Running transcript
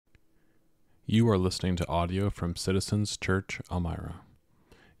You are listening to audio from Citizens Church Elmira.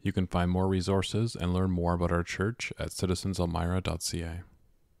 You can find more resources and learn more about our church at citizenselmira.ca.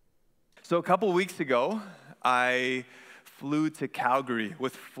 So a couple weeks ago, I flew to Calgary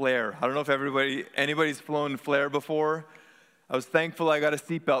with Flair. I don't know if anybody's flown Flair before. I was thankful I got a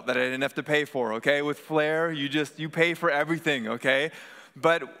seatbelt that I didn't have to pay for, okay? With Flair, you pay for everything, okay?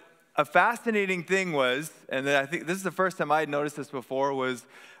 But a fascinating thing was, and I think this is the first time I had noticed this before, was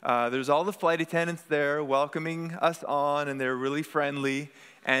there's all the flight attendants there welcoming us on, and they're really friendly.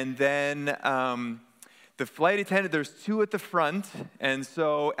 And then the flight attendant, there's two at the front, and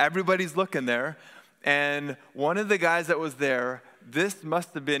so everybody's looking there. And one of the guys that was there, this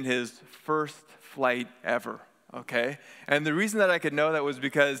must have been his first flight ever, okay? And the reason that I could know that was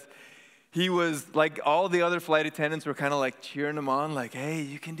because he was, like all the other flight attendants were kind of like cheering him on, like, hey,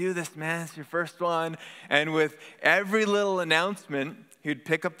 you can do this, man, it's your first one. And with every little announcement, he'd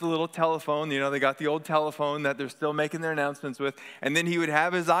pick up the little telephone, they got the old telephone that they're still making their announcements with, and then he would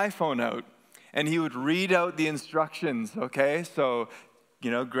have his iPhone out, and he would read out the instructions, okay? So,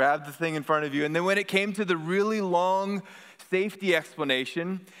 grab the thing in front of you. And then when it came to the really long safety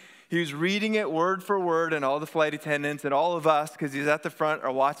explanation, he was reading it word for word, and all the flight attendants and all of us, because he's at the front,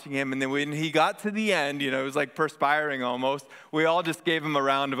 are watching him. And then when he got to the end, it was like perspiring almost. We all just gave him a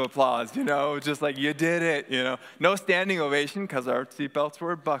round of applause, just like, you did it, No standing ovation because our seatbelts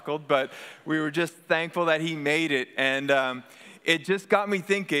were buckled, but we were just thankful that he made it. And it just got me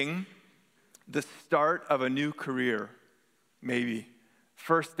thinking, the start of a new career, maybe.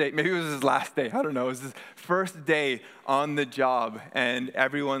 First day, maybe it was his last day, I don't know. It was his first day on the job, and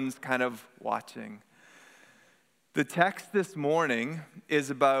everyone's kind of watching. The text this morning is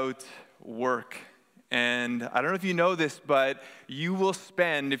about work. And I don't know if you know this, but you will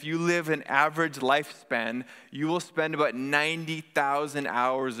spend, if you live an average lifespan, you will spend about 90,000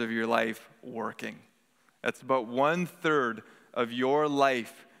 hours of your life working. That's about 1/3 of your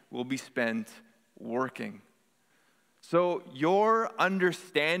life will be spent working. So your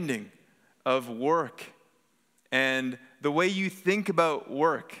understanding of work and the way you think about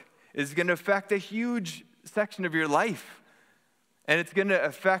work is going to affect a huge section of your life. And it's going to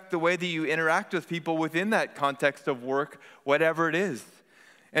affect the way that you interact with people within that context of work, whatever it is.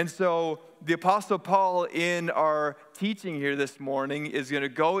 And so the Apostle Paul, in our teaching here this morning, is going to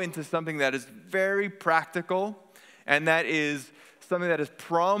go into something that is very practical, and that is something that is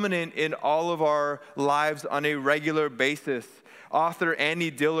prominent in all of our lives on a regular basis. Author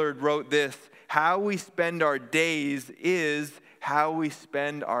Annie Dillard wrote this: how we spend our days is how we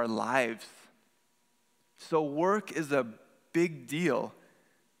spend our lives. So work is a big deal,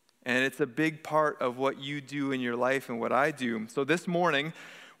 and it's a big part of what you do in your life and what I do. So this morning,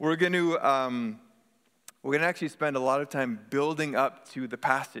 we're going to actually spend a lot of time building up to the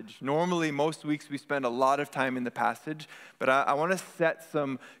passage. Normally, most weeks we spend a lot of time in the passage, but I want to set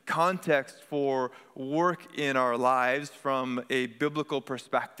some context for work in our lives from a biblical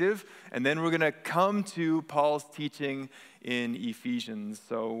perspective, and then we're going to come to Paul's teaching in Ephesians.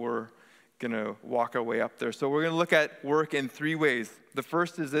 So we're going to walk our way up there. So we're going to look at work in three ways. The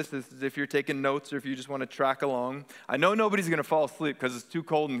first is this is if you're taking notes or if you just want to track along. I know nobody's going to fall asleep because it's too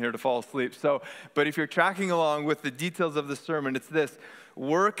cold in here to fall asleep. But if you're tracking along with the details of the sermon, it's this: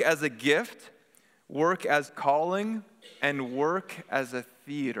 work as a gift, work as calling, and work as a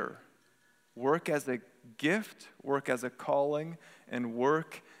theater. Work as a gift, work as a calling, and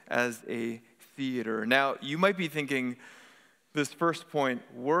work as a theater. Now, you might be thinking, this first point,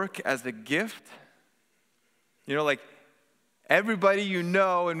 work as a gift, like everybody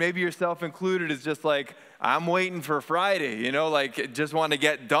and maybe yourself included, is just like, I'm waiting for Friday, just want to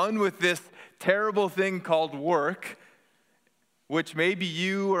get done with this terrible thing called work, which maybe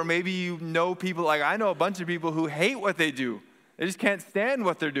you or maybe you know people, like I know a bunch of people who hate what they do. They just can't stand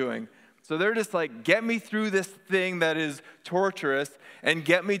what they're doing. So they're just like, get me through this thing that is torturous and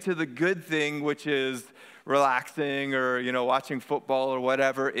get me to the good thing, which is relaxing or, watching football or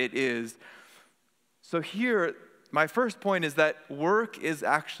whatever it is. So here, my first point is that work is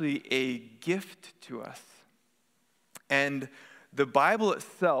actually a gift to us. And the Bible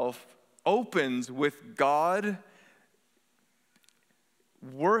itself opens with God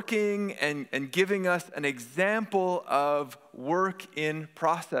working and giving us an example of work in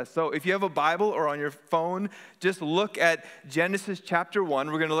process. So if you have a Bible or on your phone, just look at Genesis chapter 1.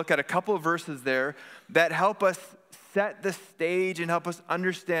 We're going to look at a couple of verses there that help us set the stage and help us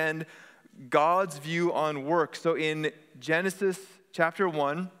understand God's view on work. So in Genesis chapter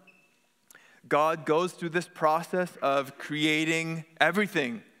 1, God goes through this process of creating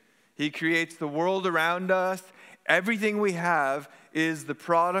everything. He creates the world around us, everything we have is the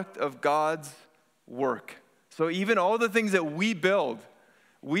product of God's work. So even all the things that we build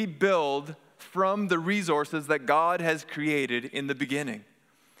from the resources that God has created in the beginning.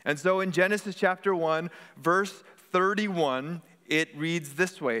 And so in Genesis chapter 1, verse 31, it reads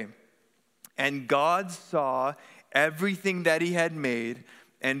this way, "And God saw everything that he had made,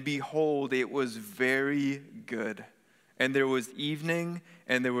 and behold, it was very good. And there was evening,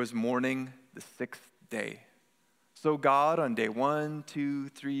 and there was morning, the sixth day." So God on day 1, 2,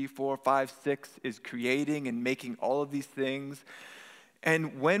 3, 4, 5, 6 is creating and making all of these things.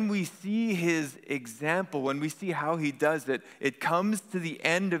 And when we see his example, when we see how he does it, it comes to the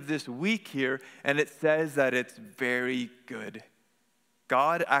end of this week here, and it says that it's very good.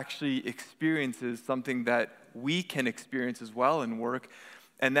 God actually experiences something that we can experience as well in work,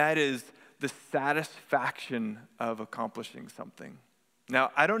 and that is the satisfaction of accomplishing something.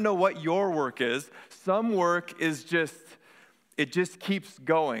 Now, I don't know what your work is. Some work is it just keeps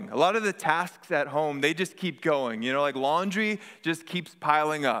going. A lot of the tasks at home, they just keep going. Like laundry just keeps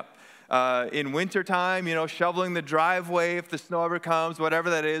piling up. In wintertime, shoveling the driveway if the snow ever comes, whatever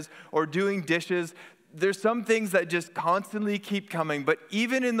that is, or doing dishes. There's some things that just constantly keep coming. But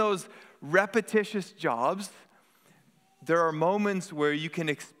even in those repetitious jobs, there are moments where you can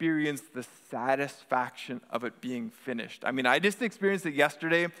experience the satisfaction of it being finished. I mean, I just experienced it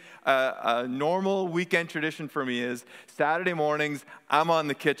yesterday. A normal weekend tradition for me is Saturday mornings, I'm on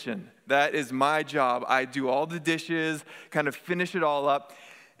the kitchen. That is my job. I do all the dishes, kind of finish it all up.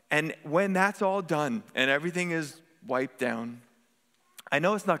 And when that's all done and everything is wiped down, I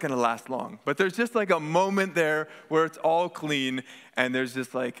know it's not going to last long, but there's just like a moment there where it's all clean and there's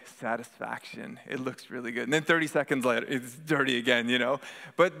just like satisfaction. It looks really good. And then 30 seconds later, it's dirty again,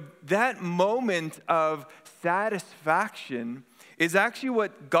 But that moment of satisfaction is actually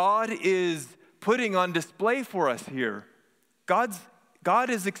what God is putting on display for us here. God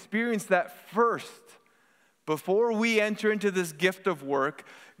has experienced that first. Before we enter into this gift of work,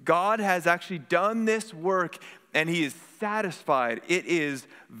 God has actually done this work and he is satisfied. It is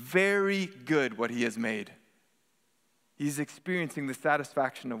very good what he has made. He's experiencing the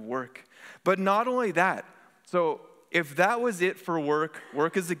satisfaction of work. But not only that. So if that was it for work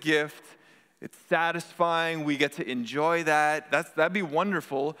is a gift. It's satisfying. We get to enjoy that. That'd be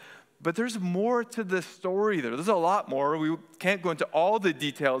wonderful. But there's more to the story there. There's a lot more. We can't go into all the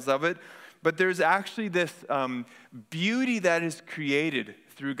details of it. But there's actually this beauty that is created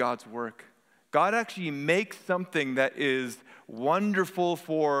through God's work. God actually makes something that is wonderful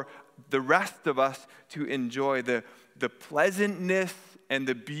for the rest of us to enjoy, the pleasantness and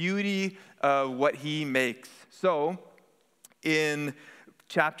the beauty of what he makes. So, in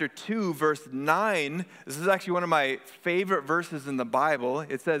chapter 2, verse 9, this is actually one of my favorite verses in the Bible.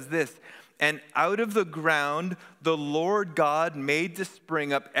 It says this, "And out of the ground the Lord God made to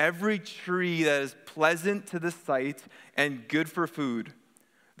spring up every tree that is pleasant to the sight and good for food.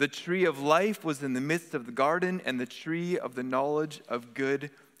 The tree of life was in the midst of the garden, and the tree of the knowledge of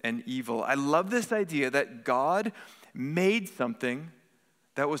good and evil." I love this idea that God made something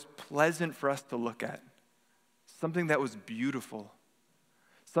that was pleasant for us to look at, something that was beautiful,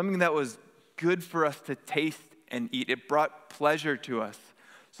 something that was good for us to taste and eat. It brought pleasure to us.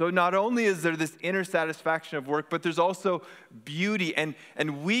 So not only is there this inner satisfaction of work, but there's also beauty, and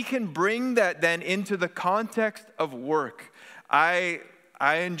we can bring that then into the context of work.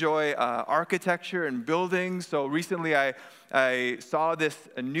 I enjoy architecture and buildings. So recently I saw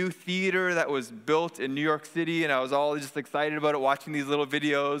a new theater that was built in New York City, and I was all just excited about it, watching these little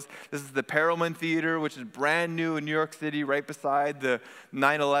videos. This is the Perelman Theater, which is brand new in New York City, right beside the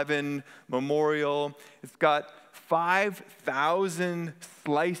 9/11 memorial. It's got 5,000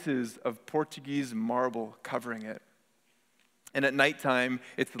 slices of Portuguese marble covering it. And at nighttime,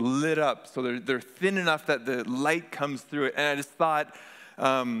 it's lit up, so they're thin enough that the light comes through it. And I just thought,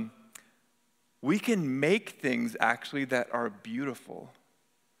 we can make things actually that are beautiful.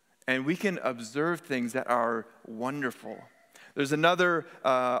 And we can observe things that are wonderful. There's another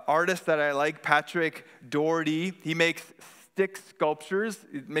artist that I like, Patrick Doherty. He makes stick sculptures.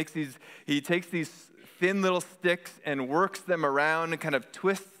 He takes these thin little sticks and works them around and kind of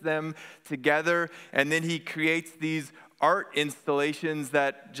twists them together. And then he creates these art installations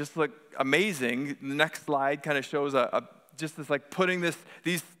that just look amazing. The next slide kind of shows just this, like putting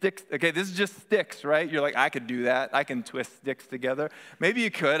these sticks. Okay, this is just sticks, right? You're like, I could do that. I can twist sticks together. Maybe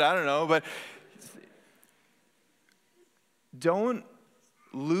you could, I don't know. But don't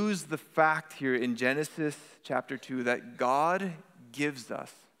lose the fact here in Genesis chapter 2 that God gives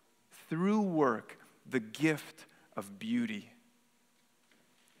us, through work, the gift of beauty.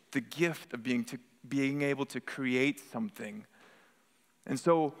 The gift of being being able to create something. And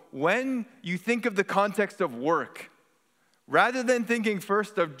so when you think of the context of work, rather than thinking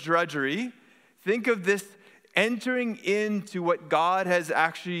first of drudgery, think of this entering into what God has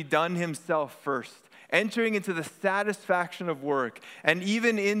actually done himself first. Entering into the satisfaction of work and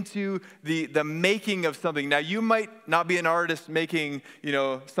even into the making of something. Now, you might not be an artist making,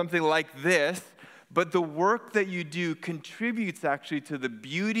 something like this, but the work that you do contributes actually to the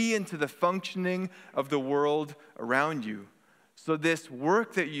beauty and to the functioning of the world around you. So this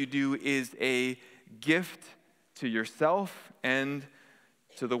work that you do is a gift to yourself and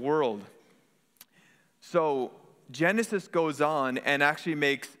to the world. So Genesis goes on and actually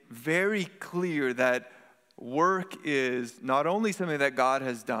makes very clear that work is not only something that God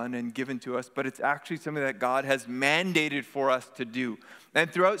has done and given to us, but it's actually something that God has mandated for us to do.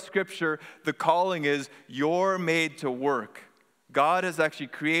 And throughout Scripture, the calling is you're made to work. God has actually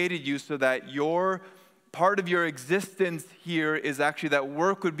created you so that part of your existence here is actually that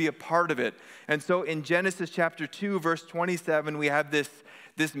work would be a part of it. And so in Genesis chapter 2, verse 27, we have this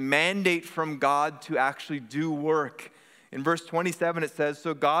mandate from God to actually do work. In verse 27, it says,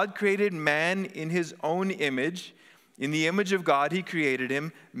 "So God created man in his own image. In the image of God, he created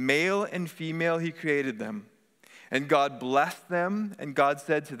him. Male and female, he created them. And God blessed them, and God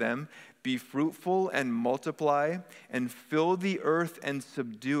said to them, 'Be fruitful and multiply, and fill the earth and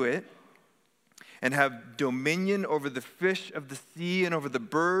subdue it, and have dominion over the fish of the sea and over the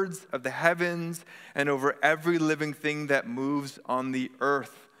birds of the heavens and over every living thing that moves on the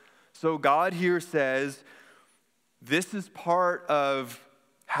earth.'" So God here says, this is part of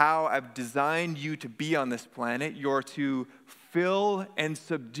how I've designed you to be on this planet. You're to fill and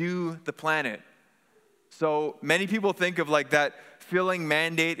subdue the planet. So many people think of like that filling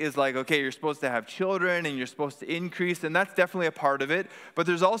mandate is like, okay, you're supposed to have children and you're supposed to increase, and that's definitely a part of it. But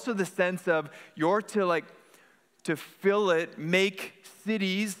there's also the sense of you're to fill it, make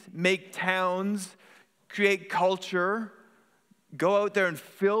cities, make towns, create culture, go out there and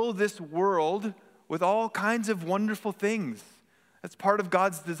fill this world with all kinds of wonderful things. That's part of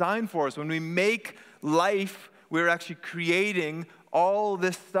God's design for us. When we make life, we're actually creating all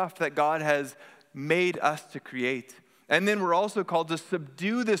this stuff that God has made us to create. And then we're also called to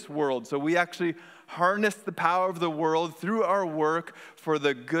subdue this world. So we actually harness the power of the world through our work for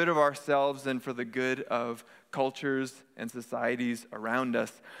the good of ourselves and for the good of cultures and societies around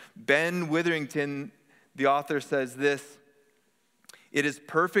us. Ben Witherington, the author, says this: "It is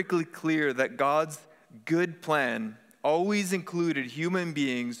perfectly clear that God's good plan always included human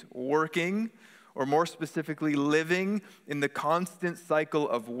beings working, or more specifically, living in the constant cycle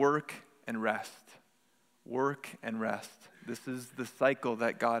of work and rest." Work and rest. This is the cycle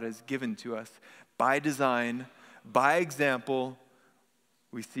that God has given to us by design, by example.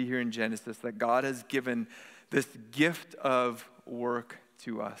 We see here in Genesis that God has given this gift of work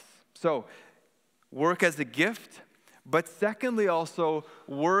to us. So, work as a gift, but secondly also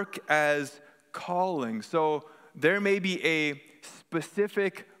work as calling. So there may be a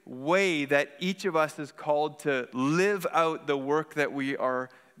specific way that each of us is called to live out the work that we are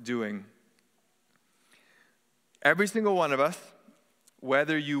doing. Every single one of us,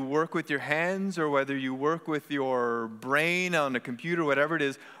 whether you work with your hands or whether you work with your brain on a computer, whatever it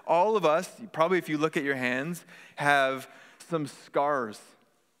is, all of us, probably if you look at your hands, have some scars.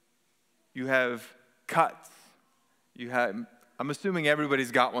 You have cuts. I'm assuming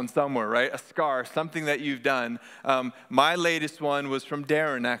everybody's got one somewhere, right? A scar, something that you've done. My latest one was from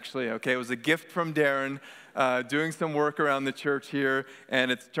Darren, actually. Okay, it was a gift from Darren, doing some work around the church here, and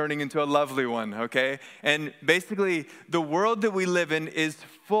it's turning into a lovely one, okay? And basically, the world that we live in is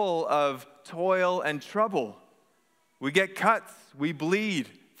full of toil and trouble. We get cuts, we bleed,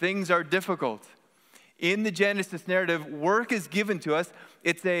 things are difficult. In the Genesis narrative, work is given to us.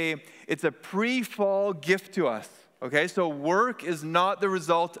 It's a pre-fall gift to us. Okay, so work is not the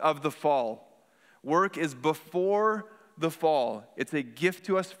result of the fall. Work is before the fall. It's a gift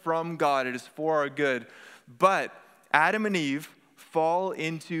to us from God. It is for our good. But Adam and Eve fall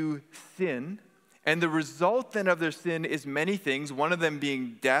into sin, and the result then of their sin is many things, one of them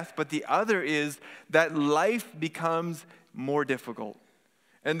being death, but the other is that life becomes more difficult.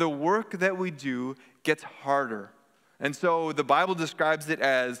 And the work that we do gets harder. And so the Bible describes it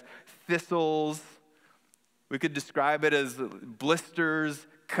as thistles. We could describe it as blisters,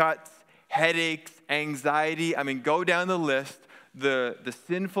 cuts, headaches, anxiety. I mean, go down the list. The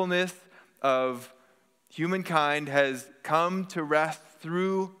sinfulness of humankind has come to rest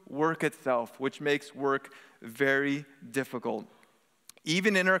through work itself, which makes work very difficult.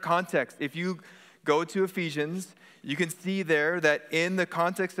 Even in our context, if you go to Ephesians, you can see there that in the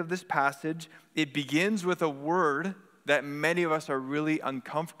context of this passage, it begins with a word that many of us are really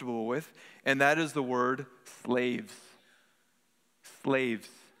uncomfortable with, and that is the word slaves. Slaves.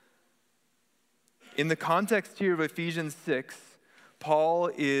 In the context here of Ephesians 6, Paul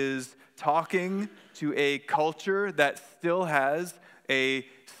is talking to a culture that still has a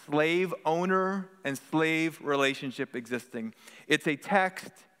slave owner and slave relationship existing. It's a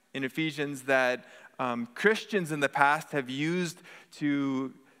text in Ephesians that Christians in the past have used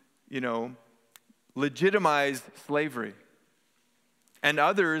to, legitimize slavery. And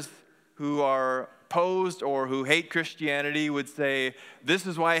others who are opposed or who hate Christianity would say, this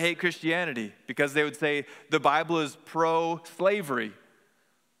is why I hate Christianity, because they would say the Bible is pro-slavery.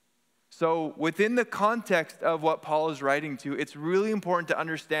 So within the context of what Paul is writing to, it's really important to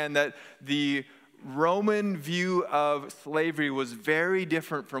understand that the Roman view of slavery was very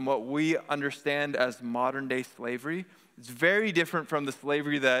different from what we understand as modern-day slavery. It's very different from the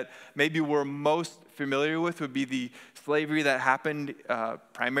slavery that maybe we're most familiar with, would be the slavery that happened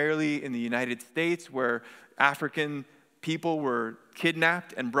primarily in the United States, where African people were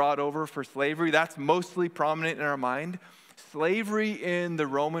kidnapped and brought over for slavery. That's mostly prominent in our mind. Slavery in the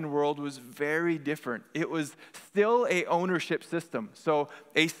Roman world was very different. It was still an ownership system. So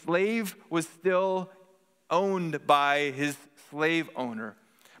a slave was still owned by his slave owner.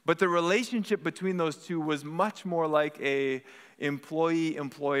 But the relationship between those two was much more like an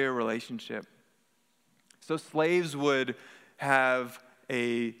employee-employer relationship. So slaves would have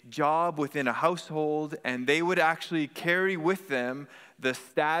a job within a household, and they would actually carry with them the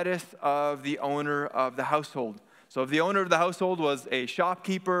status of the owner of the household. So if the owner of the household was a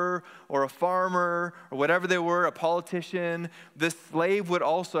shopkeeper or a farmer or whatever they were, a politician, the slave would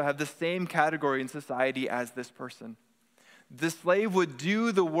also have the same category in society as this person. The slave would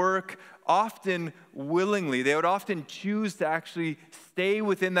do the work often willingly. They would often choose to actually stay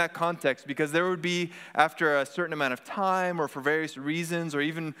within that context, because there would be, after a certain amount of time or for various reasons, or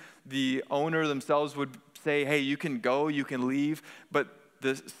even the owner themselves would say, hey, you can go, you can leave, but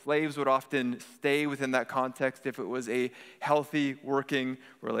the slaves would often stay within that context if it was a healthy working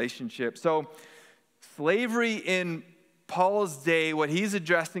relationship. So slavery in Paul's day, what he's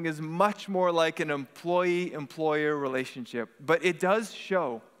addressing is much more like an employee-employer relationship. But it does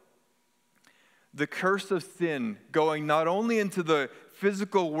show the curse of sin going not only into the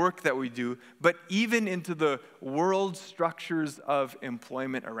physical work that we do, but even into the world structures of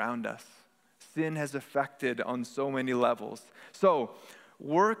employment around us. Sin has affected on so many levels. So,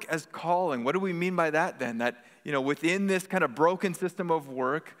 work as calling. What do we mean by that then? That, within this kind of broken system of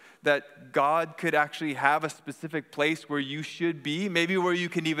work, that God could actually have a specific place where you should be, maybe where you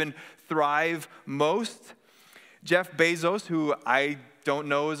can even thrive most. Jeff Bezos, who I don't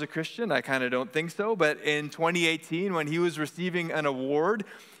know as a Christian, I kind of don't think so, but in 2018, when he was receiving an award,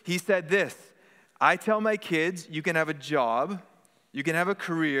 he said this: I tell my kids, you can have a job, you can have a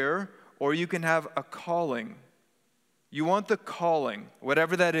career, or you can have a calling. You want the calling,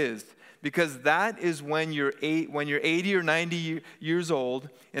 whatever that is, because that is when you're 80 or 90 years old,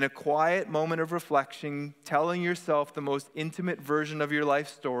 in a quiet moment of reflection, telling yourself the most intimate version of your life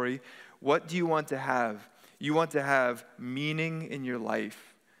story. What do you want to have? You want to have meaning in your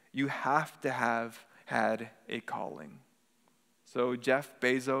life. You have to have had a calling. So Jeff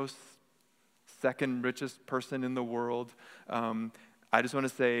Bezos, second richest person in the world, I just want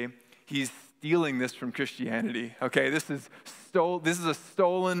to say he's stealing this from Christianity, okay? This is a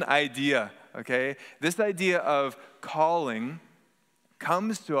stolen idea, okay? This idea of calling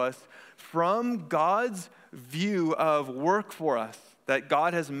comes to us from God's view of work for us, that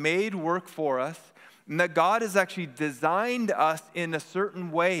God has made work for us, and that God has actually designed us in a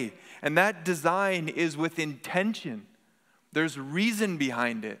certain way, and that design is with intention. There's reason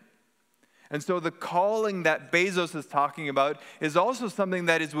behind it. And so the calling that Bezos is talking about is also something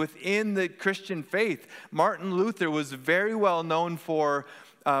that is within the Christian faith. Martin Luther was very well known for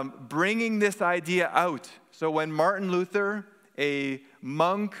bringing this idea out. So when Martin Luther, a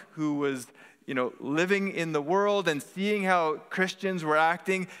monk who was living in the world and seeing how Christians were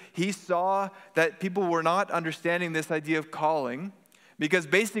acting, he saw that people were not understanding this idea of calling. Because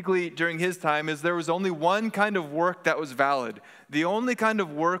basically, during his time, there was only one kind of work that was valid. The only kind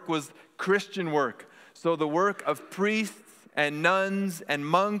of work was Christian work. So the work of priests and nuns and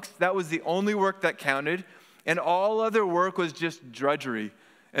monks, that was the only work that counted. And all other work was just drudgery.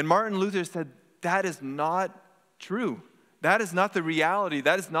 And Martin Luther said, that is not true. That is not the reality.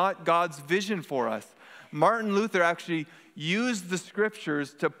 That is not God's vision for us. Martin Luther actually used the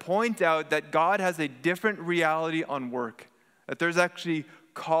scriptures to point out that God has a different reality on work. That there's actually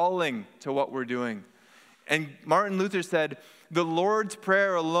calling to what we're doing. And Martin Luther said, the Lord's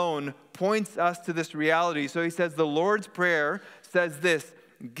Prayer alone points us to this reality. So he says, the Lord's Prayer says this,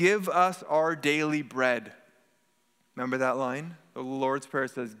 give us our daily bread. Remember that line? The Lord's Prayer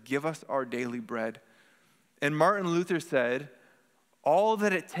says, give us our daily bread. And Martin Luther said, all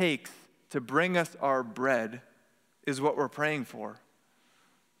that it takes to bring us our bread is what we're praying for.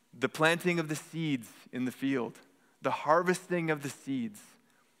 The planting of the seeds in the field, the harvesting of the seeds,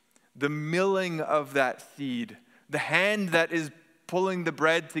 the milling of that seed, the hand that is pulling the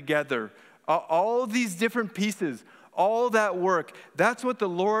bread together, all these different pieces, all that work, that's what the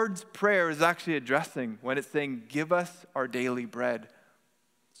Lord's Prayer is actually addressing when it's saying, give us our daily bread.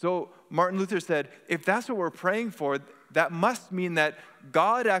 So Martin Luther said, if that's what we're praying for, that must mean that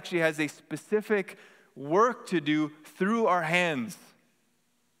God actually has a specific work to do through our hands.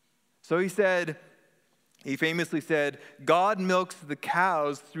 So he famously said, God milks the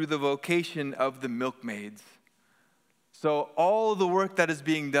cows through the vocation of the milkmaids. So all the work that is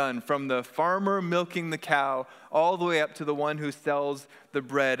being done, from the farmer milking the cow all the way up to the one who sells the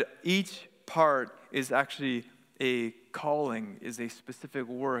bread, each part is actually a calling, is a specific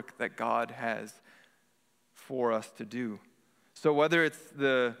work that God has for us to do. So whether it's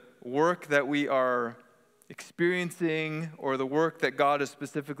the work that we are experiencing or the work that God is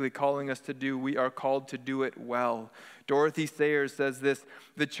specifically calling us to do, we are called to do it well. Dorothy Sayers says this,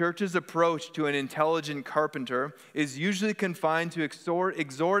 the church's approach to an intelligent carpenter is usually confined to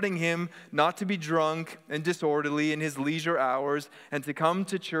exhorting him not to be drunk and disorderly in his leisure hours and to come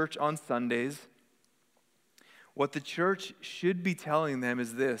to church on Sundays. What the church should be telling them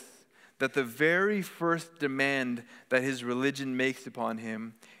is this, that the very first demand that his religion makes upon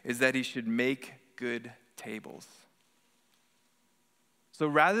him is that he should make good tables. So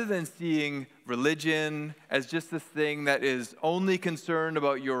rather than seeing religion as just this thing that is only concerned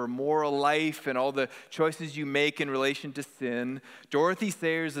about your moral life and all the choices you make in relation to sin, Dorothy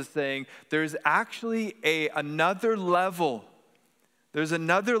Sayers is saying there's actually another level. There's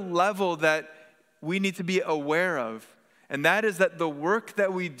another level that we need to be aware of, and that is that the work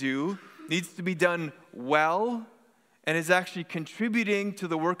that we do needs to be done well and is actually contributing to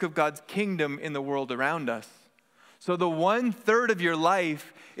the work of God's kingdom in the world around us. So the 1/3 of your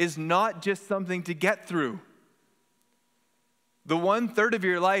life is not just something to get through. The 1/3 of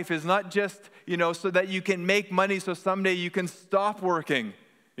your life is not just, so that you can make money so someday you can stop working,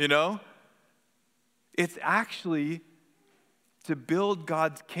 It's actually to build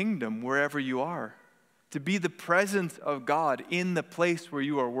God's kingdom wherever you are, to be the presence of God in the place where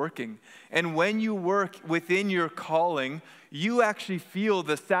you are working. And when you work within your calling, you actually feel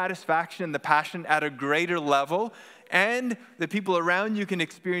the satisfaction, the passion at a greater level, and the people around you can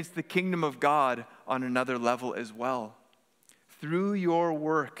experience the kingdom of God on another level as well through your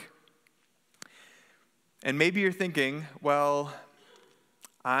work. And maybe you're thinking, well,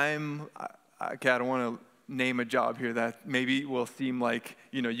 I don't want to name a job here that maybe will seem like,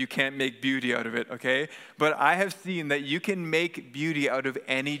 you can't make beauty out of it, okay? But I have seen that you can make beauty out of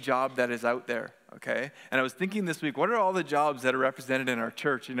any job that is out there, okay? And I was thinking this week, what are all the jobs that are represented in our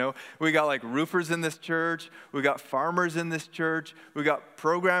church, We got like roofers in this church, we got farmers in this church, we got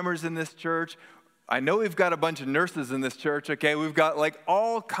programmers in this church. I know we've got a bunch of nurses in this church, okay? We've got like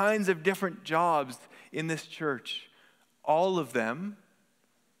all kinds of different jobs in this church. All of them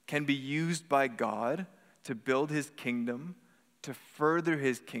can be used by God to build his kingdom, to further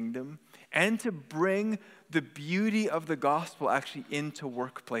his kingdom, and to bring the beauty of the gospel actually into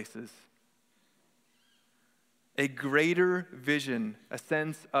workplaces. A greater vision, a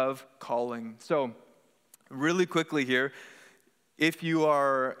sense of calling. So, really quickly here, if you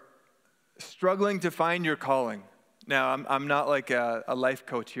are struggling to find your calling, now I'm not like a life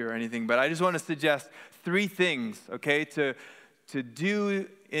coach here or anything, but I just want to suggest 3 things, okay, to do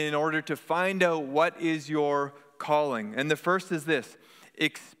in order to find out what is your calling. And the first is this,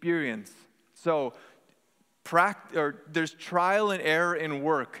 experience. So there's trial and error in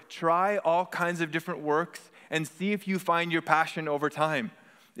work. Try all kinds of different works and see if you find your passion over time.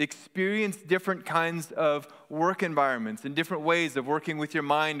 Experience different kinds of work environments and different ways of working with your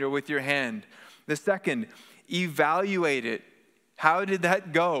mind or with your hand. The second, evaluate it. How did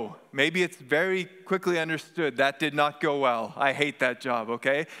that go? Maybe it's very quickly understood that did not go well. I hate that job,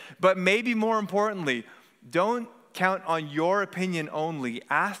 okay? But maybe more importantly, don't count on your opinion only.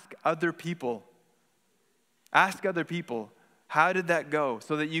 Ask other people. Ask other people, how did that go?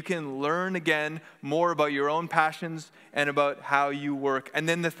 So that you can learn again more about your own passions and about how you work. And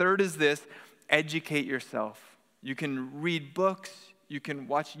then the third is this, educate yourself. You can read books, You can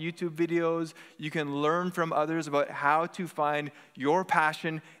watch YouTube videos. You can learn from others about how to find your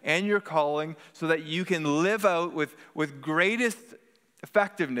passion and your calling so that you can live out with greatest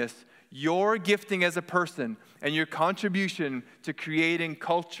effectiveness your gifting as a person and your contribution to creating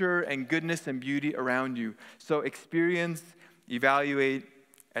culture and goodness and beauty around you. So experience, evaluate,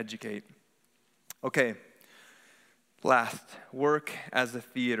 educate. Okay, last, work as a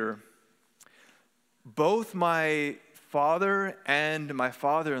theater. Both my father and my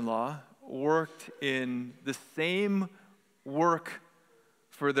father-in-law worked in the same work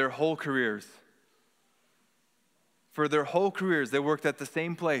for their whole careers. For their whole careers, they worked at the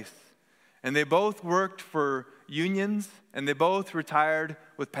same place. And they both worked for unions, and they both retired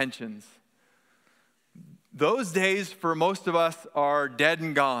with pensions. Those days, for most of us, are dead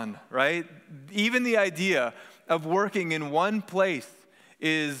and gone, right? Even the idea of working in one place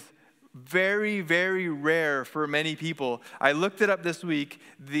is very, very rare for many people. I looked it up this week.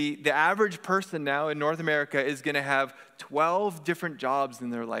 The average person now in North America is going to have 12 different jobs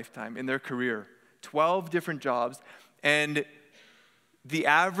in their lifetime, in their career. 12 different jobs. And the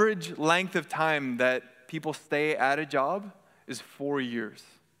average length of time that people stay at a job is 4 years.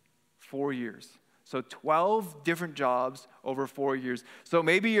 4 years. So 12 different jobs over 4 years. So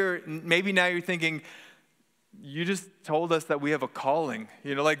maybe now you're thinking, you just told us that we have a calling,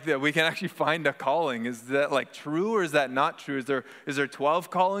 like that we can actually find a calling. Is that like true or is that not true? Is there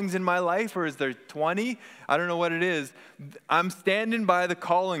 12 callings in my life or is there 20? I don't know what it is. I'm standing by the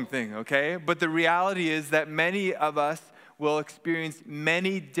calling thing, okay? But the reality is that many of us will experience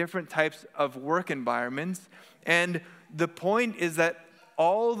many different types of work environments. And the point is that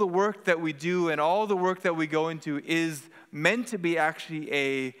all the work that we do and all the work that we go into is meant to be actually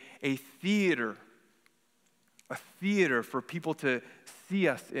a theater. A theater for people to see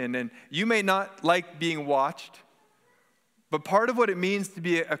us in. And you may not like being watched, but part of what it means to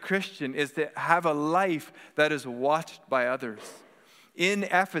be a Christian is to have a life that is watched by others. In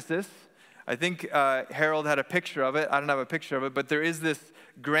Ephesus, I think Harold had a picture of it. I don't have a picture of it, but there is this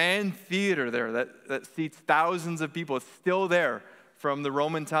grand theater there that seats thousands of people. It's still there from the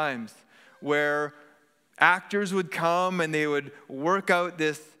Roman times, where actors would come and they would work out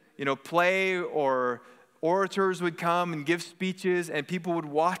this, play, or orators would come and give speeches and people would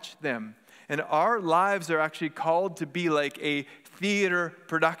watch them. And our lives are actually called to be like a theater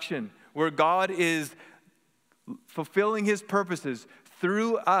production where God is fulfilling his purposes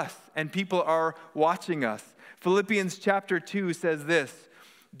through us and people are watching us. Philippians chapter 2 says this,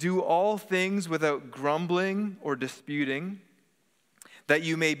 "Do all things without grumbling or disputing, that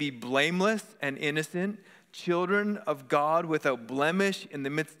you may be blameless and innocent, children of God without blemish in the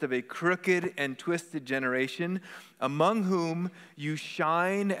midst of a crooked and twisted generation, among whom you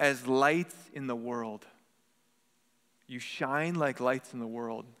shine as lights in the world." You shine like lights in the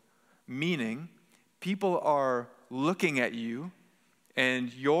world, meaning people are looking at you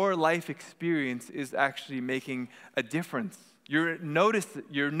and your life experience is actually making a difference. You're noticed,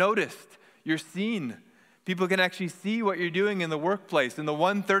 you're seen. People can actually see what you're doing in the workplace. In the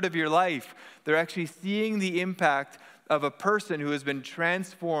 1/3 of your life, they're actually seeing the impact of a person who has been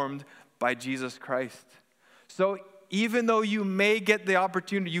transformed by Jesus Christ. So even though you may get the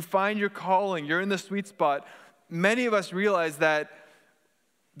opportunity, you find your calling, you're in the sweet spot, many of us realize that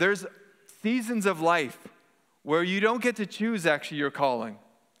there's seasons of life where you don't get to choose actually your calling,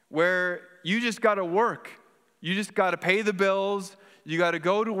 where you just got to work. You just got to pay the bills. You got to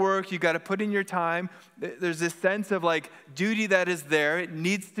go to work. You got to put in your time. There's this sense of like duty that is there. It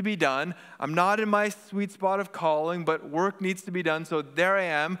needs to be done. I'm not in my sweet spot of calling, but work needs to be done. So there I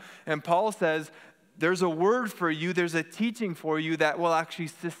am. And Paul says, there's a word for you. There's a teaching for you that will actually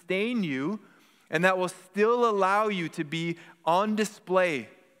sustain you and that will still allow you to be on display,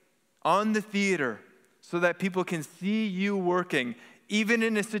 on the theater, so that people can see you working, even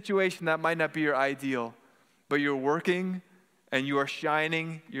in a situation that might not be your ideal. But you're working and you are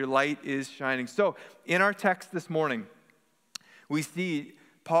shining, your light is shining. So in our text this morning, we see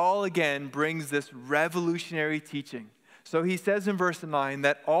Paul again brings this revolutionary teaching. So he says in verse 9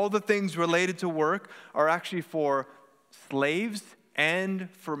 that all the things related to work are actually for slaves and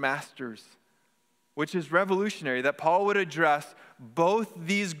for masters, which is revolutionary, that Paul would address both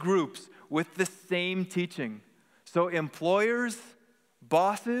these groups with the same teaching. So employers,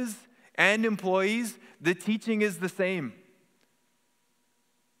 bosses, and employees, the teaching is the same.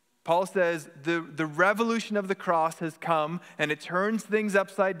 Paul says the revolution of the cross has come and it turns things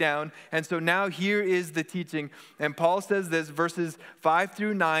upside down. And so now here is the teaching. And Paul says this, verses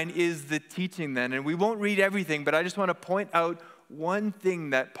 5-9 is the teaching then. And we won't read everything, but I just want to point out one thing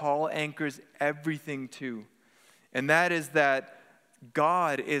that Paul anchors everything to. And that is that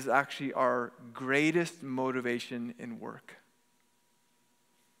God is actually our greatest motivation in work.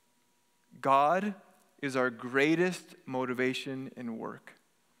 God is our greatest motivation in work.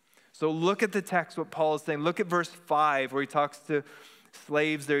 So look at the text, what Paul is saying. Look at verse 5 where he talks to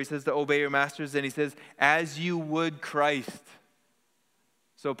slaves there. He says to obey your masters, and he says, as you would Christ.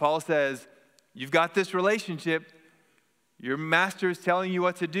 So Paul says, you've got this relationship. Your master is telling you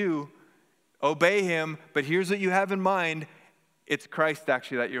what to do. Obey him, but here's what you have in mind. It's Christ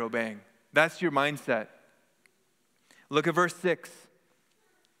actually that you're obeying. That's your mindset. Look at verse 6.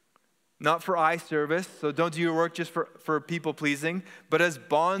 Not for eye service, so don't do your work just for people pleasing, but as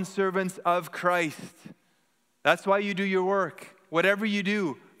bondservants of Christ. That's why you do your work. Whatever you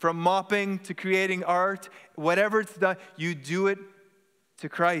do, from mopping to creating art, whatever it's done, you do it to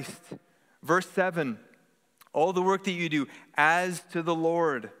Christ. Verse 7, all the work that you do as to the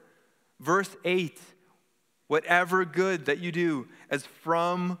Lord. Verse 8, whatever good that you do as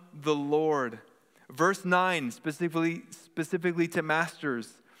from the Lord. Verse 9, specifically to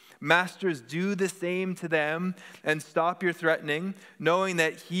masters. Masters, do the same to them and stop your threatening, knowing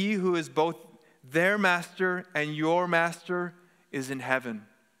that he who is both their master and your master is in heaven.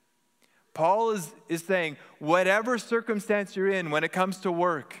 Paul is saying, whatever circumstance you're in when it comes to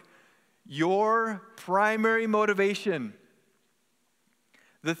work, your primary motivation,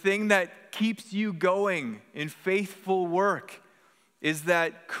 the thing that keeps you going in faithful work, is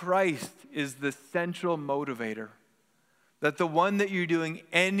that Christ is the central motivator. That the one that you're doing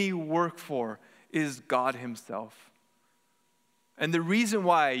any work for is God himself. And the reason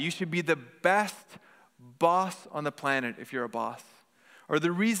why you should be the best boss on the planet if you're a boss, or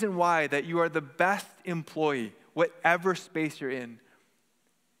the reason why that you are the best employee, whatever space you're in,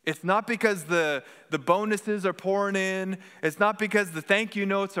 it's not because the bonuses are pouring in. It's not because the thank you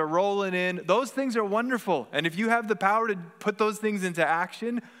notes are rolling in. Those things are wonderful. And if you have the power to put those things into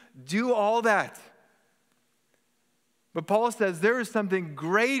action, do all that. But Paul says there is something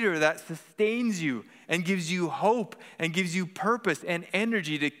greater that sustains you and gives you hope and gives you purpose and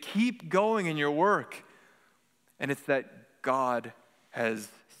energy to keep going in your work. And it's that God has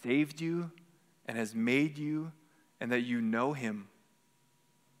saved you and has made you and that you know him.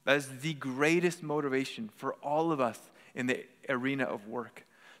 That is the greatest motivation for all of us in the arena of work.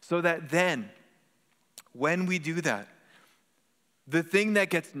 So that then, when we do that, the thing that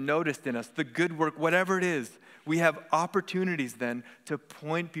gets noticed in us, the good work, whatever it is, we have opportunities then to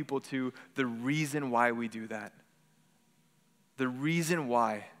point people to the reason why we do that. The reason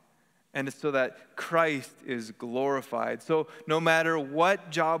why. And it's so that Christ is glorified. So no matter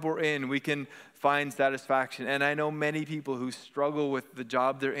what job we're in, we can find satisfaction. And I know many people who struggle with the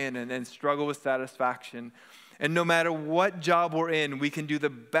job they're in and struggle with satisfaction. And no matter what job we're in, we can do the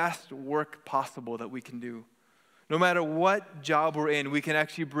best work possible that we can do. No matter what job we're in, we can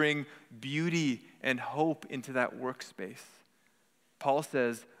actually bring beauty and hope into that workspace. Paul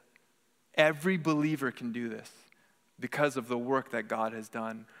says every believer can do this because of the work that God has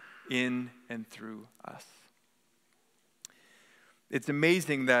done in and through us. It's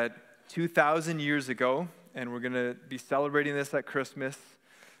amazing that 2,000 years ago, and we're going to be celebrating this at Christmas,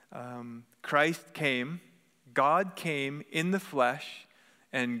 Christ came, God came in the flesh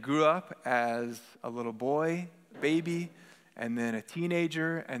and grew up as a little boy, baby, and then a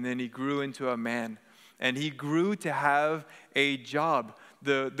teenager, and then he grew into a man. And he grew to have a job.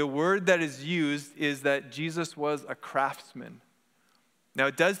 The word that is used is that Jesus was a craftsman. Now,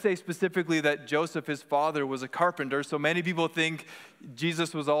 it does say specifically that Joseph, his father, was a carpenter, so many people think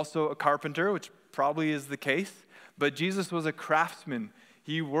Jesus was also a carpenter, which probably is the case. But Jesus was a craftsman.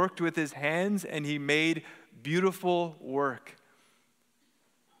 He worked with his hands, and he made beautiful work.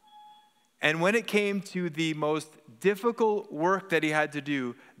 And when it came to the most difficult work that he had to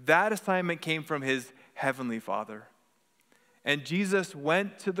do, that assignment came from his heavenly Father. And Jesus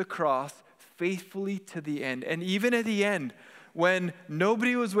went to the cross faithfully to the end. And even at the end, when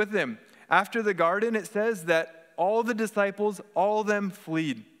nobody was with him, after the garden, it says that all the disciples, all of them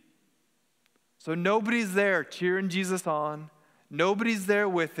fled. So nobody's there cheering Jesus on. Nobody's there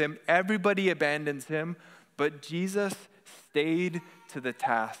with him. Everybody abandons him. But Jesus stayed to the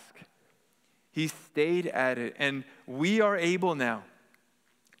task. He stayed at it. And we are able now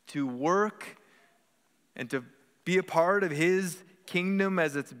to work and to be a part of his kingdom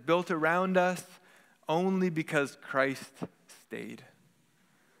as it's built around us only because Christ stayed.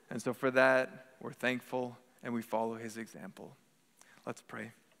 And so for that, we're thankful and we follow his example. Let's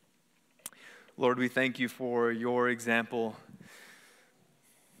pray. Lord, we thank you for your example.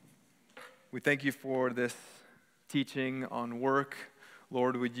 We thank you for this teaching on work.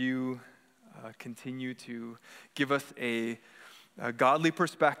 Lord, would you continue to give us a a godly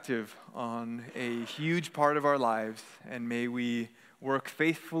perspective on a huge part of our lives, and may we work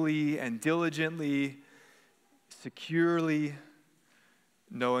faithfully and diligently, securely,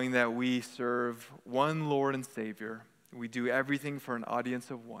 knowing that we serve one Lord and Savior. We do everything for an audience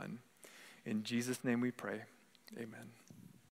of one. In Jesus' name we pray. Amen.